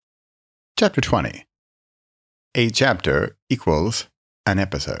Chapter 20. A chapter equals an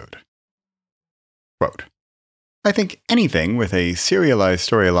episode. Quote, I think anything with a serialized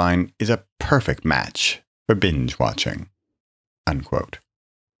storyline is a perfect match for binge watching. Unquote.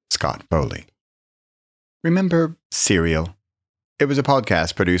 Scott Foley. Remember Serial? It was a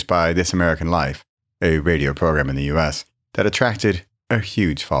podcast produced by This American Life, a radio program in the US, that attracted a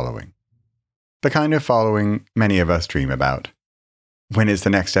huge following. The kind of following many of us dream about. When is the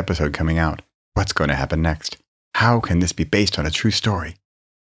next episode coming out? What's going to happen next? How can this be based on a true story?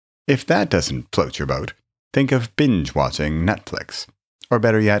 If that doesn't float your boat, think of binge watching Netflix. Or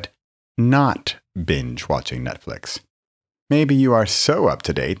better yet, not binge watching Netflix. Maybe you are so up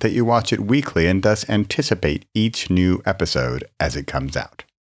to date that you watch it weekly and thus anticipate each new episode as it comes out.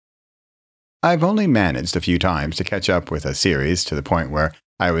 I've only managed a few times to catch up with a series to the point where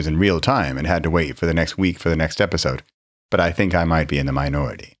I was in real time and had to wait for the next week for the next episode, but I think I might be in the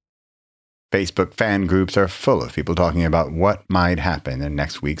minority. Facebook fan groups are full of people talking about what might happen in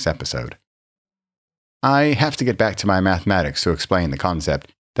next week's episode. I have to get back to my mathematics to explain the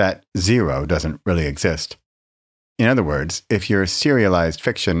concept that zero doesn't really exist. In other words, if your serialized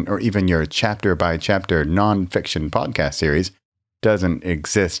fiction or even your chapter-by-chapter non-fiction podcast series doesn't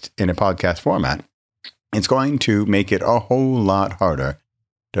exist in a podcast format, it's going to make it a whole lot harder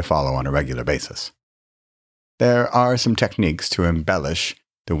to follow on a regular basis. There are some techniques to embellish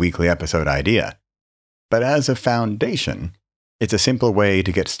the weekly episode idea, but as a foundation, it's a simple way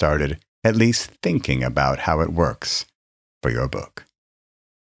to get started, at least thinking about how it works for your book.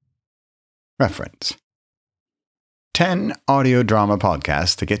 Reference: 10 audio drama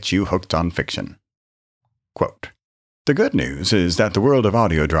podcasts to get you hooked on fiction. Quote, the good news is that the world of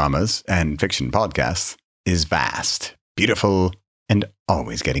audio dramas and fiction podcasts is vast, beautiful, and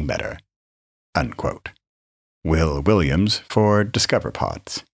always getting better. Unquote. Will Williams for Discover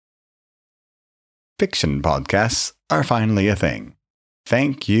Pods. Fiction podcasts are finally a thing.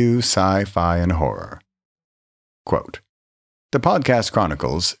 Thank you, sci-fi and horror. Quote, the podcast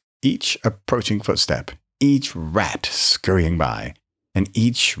chronicles each approaching footstep, each rat scurrying by, and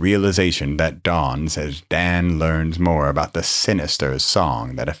each realization that dawns as Dan learns more about the sinister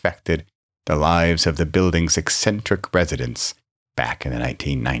song that affected the lives of the building's eccentric residents back in the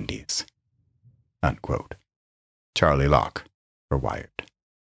 1990s. Unquote. Charlie Locke for Wired.